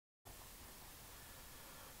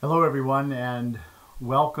Hello, everyone, and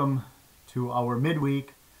welcome to our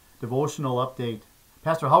midweek devotional update.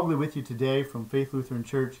 Pastor Haugley with you today from Faith Lutheran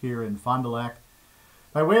Church here in Fond du Lac.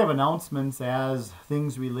 By way of announcements, as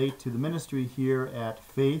things relate to the ministry here at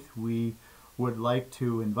Faith, we would like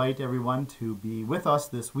to invite everyone to be with us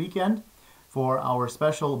this weekend for our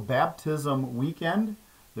special baptism weekend.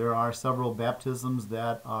 There are several baptisms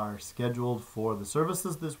that are scheduled for the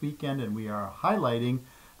services this weekend, and we are highlighting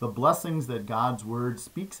the blessings that God's Word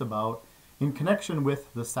speaks about in connection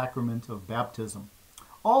with the sacrament of baptism.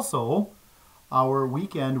 Also, our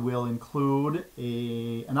weekend will include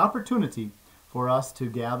an opportunity for us to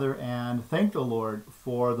gather and thank the Lord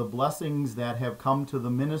for the blessings that have come to the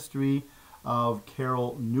ministry of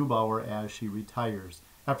Carol Neubauer as she retires.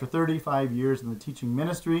 After 35 years in the teaching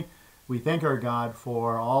ministry, we thank our God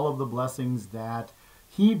for all of the blessings that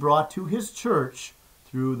He brought to His church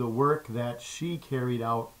through the work that she carried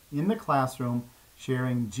out in the classroom,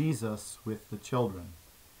 sharing Jesus with the children.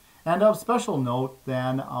 And of special note,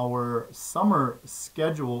 then, our summer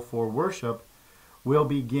schedule for worship will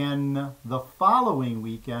begin the following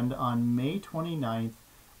weekend on May 29th,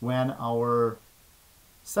 when our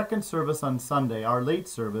second service on Sunday, our late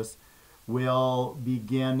service, will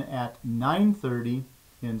begin at 9:30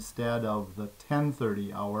 instead of the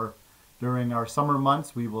 10:30 hour. During our summer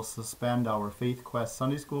months, we will suspend our Faith Quest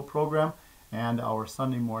Sunday School program and our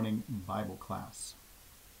Sunday morning Bible class.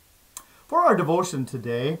 For our devotion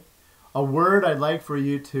today, a word I'd like for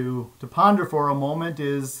you to ponder for a moment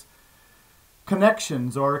is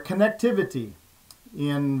connections or connectivity.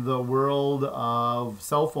 In the world of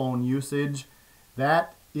cell phone usage,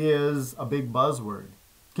 that is a big buzzword.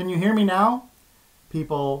 Can you hear me now?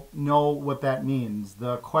 People know what that means.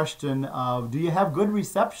 The question of, do you have good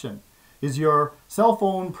reception? Is your cell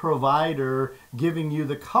phone provider giving you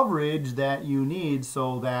the coverage that you need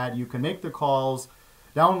so that you can make the calls,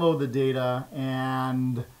 download the data,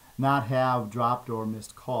 and not have dropped or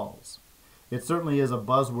missed calls? It certainly is a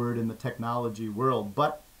buzzword in the technology world,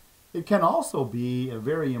 but it can also be a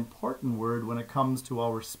very important word when it comes to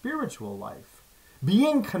our spiritual life.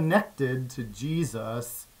 Being connected to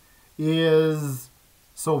Jesus is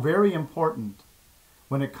so very important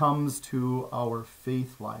when it comes to our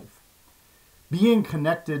faith life. Being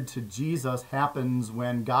connected to Jesus happens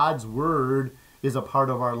when God's Word is a part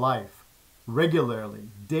of our life, regularly,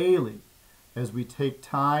 daily, as we take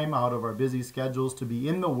time out of our busy schedules to be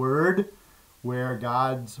in the Word, where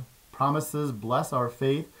God's promises bless our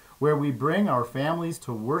faith, where we bring our families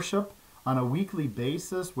to worship on a weekly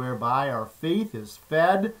basis, whereby our faith is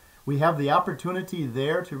fed. We have the opportunity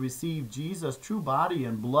there to receive Jesus' true body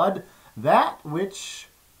and blood, that which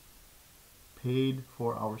paid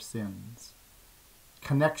for our sins.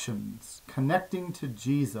 Connections, connecting to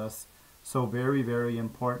Jesus, so very, very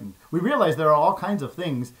important. We realize there are all kinds of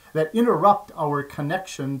things that interrupt our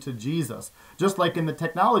connection to Jesus. Just like in the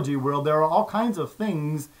technology world, there are all kinds of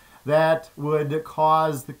things that would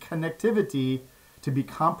cause the connectivity to be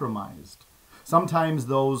compromised. Sometimes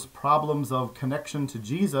those problems of connection to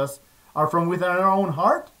Jesus are from within our own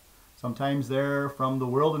heart. Sometimes they're from the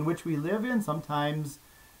world in which we live in. Sometimes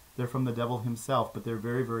they're from the devil himself, but they're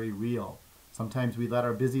very, very real. Sometimes we let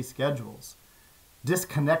our busy schedules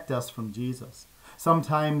disconnect us from Jesus.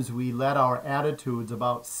 Sometimes we let our attitudes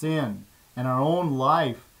about sin and our own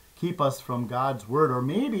life keep us from God's Word. Or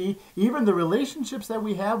maybe even the relationships that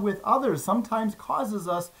we have with others sometimes causes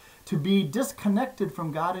us to be disconnected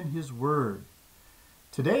from God and His Word.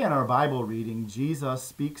 Today in our Bible reading, Jesus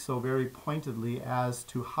speaks so very pointedly as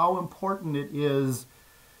to how important it is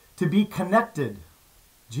to be connected.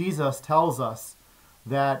 Jesus tells us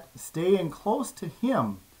that staying close to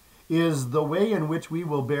Him is the way in which we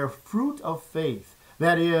will bear fruit of faith.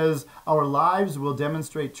 That is, our lives will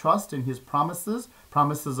demonstrate trust in His promises,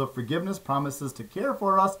 promises of forgiveness, promises to care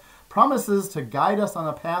for us, promises to guide us on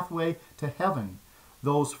a pathway to heaven.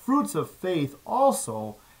 Those fruits of faith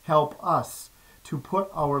also help us to put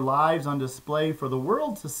our lives on display for the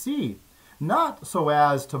world to see, not so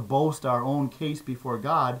as to boast our own case before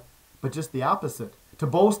God, but just the opposite, to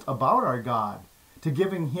boast about our God, to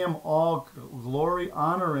giving Him all glory,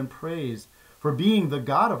 honor, and praise for being the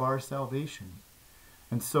God of our salvation.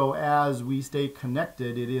 And so as we stay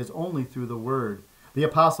connected, it is only through the Word. The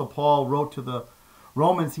Apostle Paul wrote to the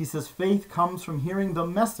Romans, he says, faith comes from hearing the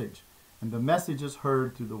message, and the message is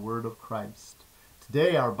heard through the Word of Christ.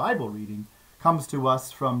 Today our Bible reading comes to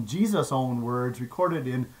us from Jesus' own words recorded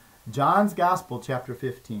in John's Gospel, chapter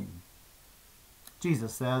 15.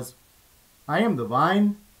 Jesus says, I am the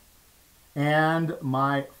vine, and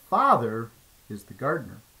my Father is the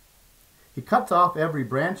gardener. He cuts off every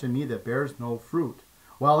branch in me that bears no fruit,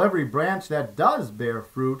 while every branch that does bear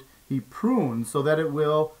fruit, he prunes so that it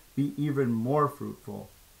will be even more fruitful.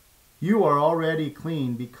 You are already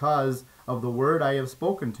clean because of the word I have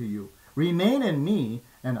spoken to you. Remain in me,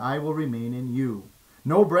 and I will remain in you.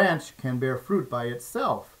 No branch can bear fruit by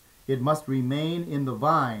itself. It must remain in the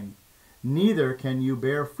vine. Neither can you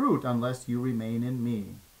bear fruit unless you remain in me.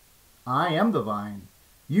 I am the vine.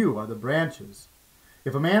 You are the branches.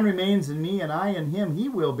 If a man remains in me and I in him, he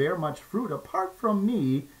will bear much fruit. Apart from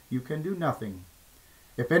me, you can do nothing.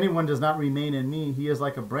 If anyone does not remain in me, he is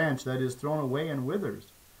like a branch that is thrown away and withers.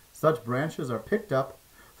 Such branches are picked up,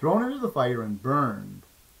 thrown into the fire, and burned.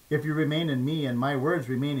 If you remain in me and my words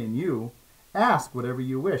remain in you, ask whatever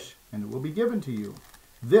you wish, and it will be given to you.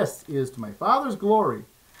 This is to my Father's glory,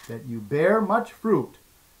 that you bear much fruit,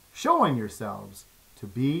 showing yourselves to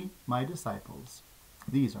be my disciples.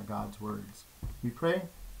 These are God's words. We pray.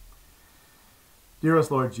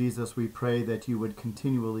 Dearest Lord Jesus, we pray that you would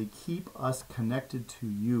continually keep us connected to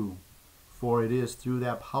you, for it is through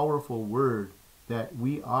that powerful word that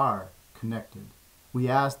we are connected. We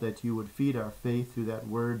ask that you would feed our faith through that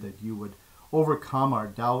word, that you would overcome our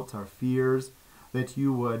doubts, our fears, that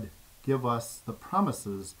you would give us the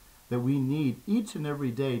promises that we need each and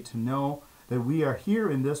every day to know that we are here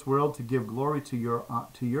in this world to give glory to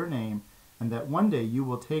your name, and that one day you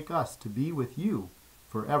will take us to be with you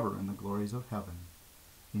forever in the glories of heaven.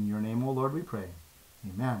 In your name, O Lord, we pray.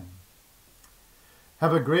 Amen.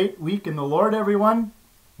 Have a great week in the Lord, everyone.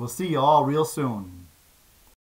 We'll see you all real soon.